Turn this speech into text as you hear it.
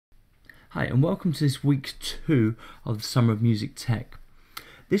Hi and welcome to this week 2 of the Summer of Music Tech.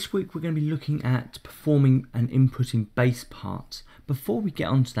 This week we're going to be looking at performing and inputting bass parts. Before we get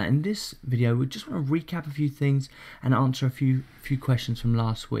onto that, in this video we just want to recap a few things and answer a few questions from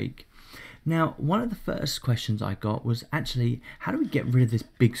last week. Now, one of the first questions I got was actually, how do we get rid of this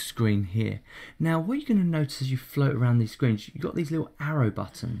big screen here? Now, what you're going to notice as you float around these screens, you've got these little arrow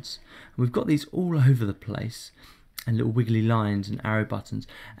buttons. We've got these all over the place, and little wiggly lines and arrow buttons,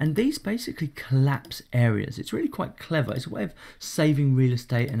 and these basically collapse areas. It's really quite clever. It's a way of saving real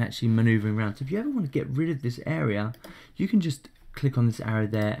estate and actually maneuvering around. So if you ever want to get rid of this area, you can just click on this arrow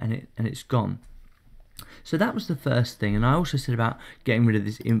there and it's gone. So that was the first thing, and I also said about getting rid of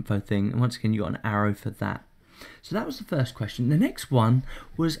this info thing, and once again you got an arrow for that. So that was the first question. The next one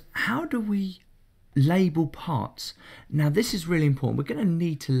was, how do we label parts? Now this is really important. We're going to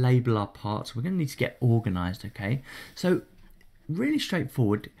need to label our parts. We're going to need to get organized, okay? So really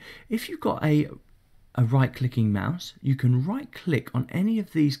straightforward. If you've got a right clicking mouse, you can right click on any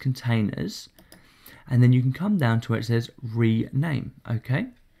of these containers and then you can come down to where it says rename, okay?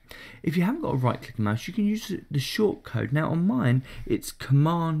 If you haven't got a right clicking mouse, you can use the short code. Now on mine it's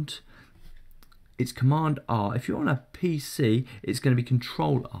Command R. If you're on a PC, it's going to be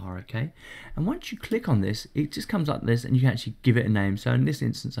Control R, okay? And once you click on this, it just comes up this and you can actually give it a name. So in this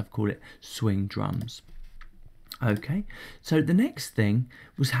instance, I've called it Swing Drums. Okay, so the next thing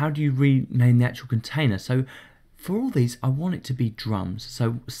was, how do you rename the actual container? So for all these, I want it to be drums.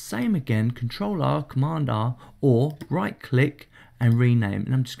 So same again, Control R, Command R, or right click and rename.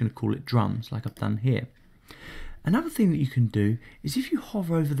 And I'm just going to call it drums like I've done here. Another thing that you can do is, if you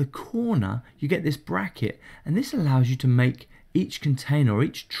hover over the corner, you get this bracket, and this allows you to make each container or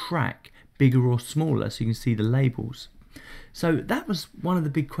each track bigger or smaller so you can see the labels. So that was one of the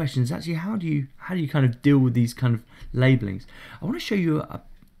big questions, actually, how do you kind of deal with these kind of labelings? I want to show you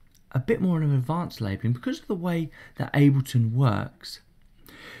a bit more of an advanced labelling because of the way that Ableton works.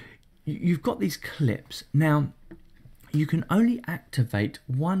 You've got these clips. Now, you can only activate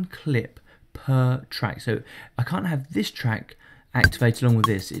one clip per track, so I can't have this track activated along with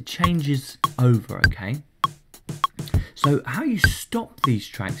this. It changes over, okay? So how you stop these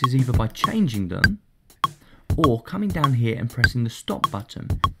tracks is either by changing them or coming down here and pressing the stop button.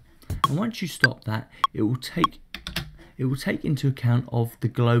 And once you stop that, it will take into account of the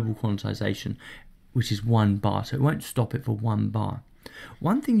global quantization, which is 1 bar, so it won't stop it for 1 bar.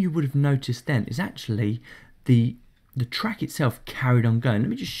 One thing you would have noticed then is actually the track itself carried on going. Let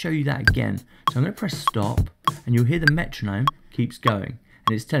me just show you that again. So I'm going to press stop and you'll hear the metronome keeps going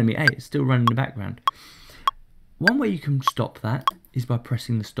and it's telling me, hey, it's still running in the background. One way you can stop that is by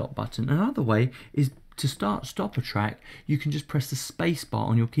pressing the stop button. Another way is to stop a track, you can just press the space bar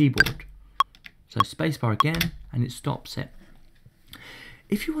on your keyboard. So space bar again and it stops it.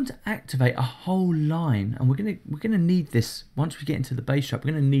 If you want to activate a whole line, and we're gonna need this once we get into the bass track,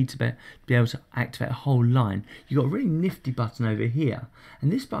 we're gonna need to be able to activate a whole line. You've got a really nifty button over here,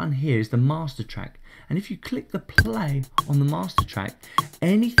 and this button here is the master track. And if you click the play on the master track,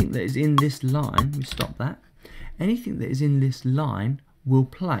 anything that is in this line, we stop that. Anything that is in this line will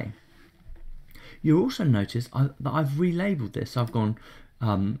play. You'll also notice that I've relabeled this. I've gone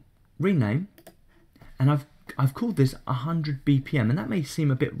rename, and I've called this 100 BPM, and that may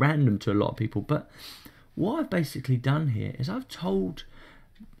seem a bit random to a lot of people, but what I've basically done here is I've told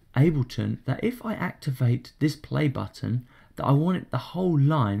Ableton that if I activate this play button, that I want the whole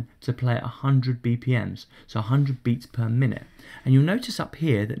line to play at 100 BPMs, so 100 beats per minute. And you'll notice up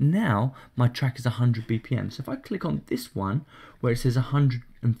here that now my track is 100 BPM. So if I click on this one where it says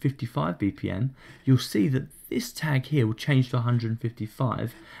 155 BPM, you'll see that this tag here will change to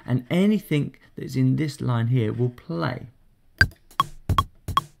 155, and anything that's in this line here will play.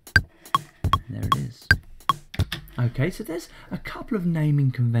 And there it is. Okay, so there's a couple of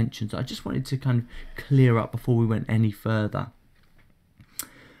naming conventions I just wanted to kind of clear up before we went any further.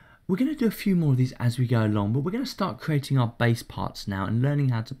 We're going to do a few more of these as we go along, but we're going to start creating our bass parts now and learning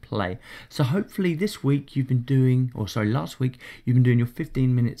how to play. So hopefully this week you've been doing, or sorry, last week you've been doing your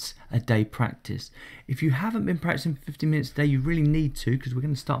 15 minutes a day practice. If you haven't been practicing 15 minutes a day, you really need to, because we're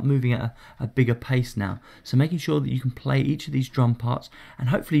going to start moving at a bigger pace now. So making sure that you can play each of these drum parts, and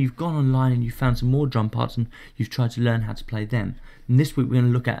hopefully you've gone online and you've found some more drum parts and you've tried to learn how to play them. And this week we're going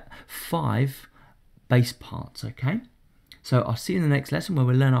to look at 5 bass parts, okay? So I'll see you in the next lesson where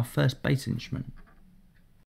we'll learn our first bass instrument.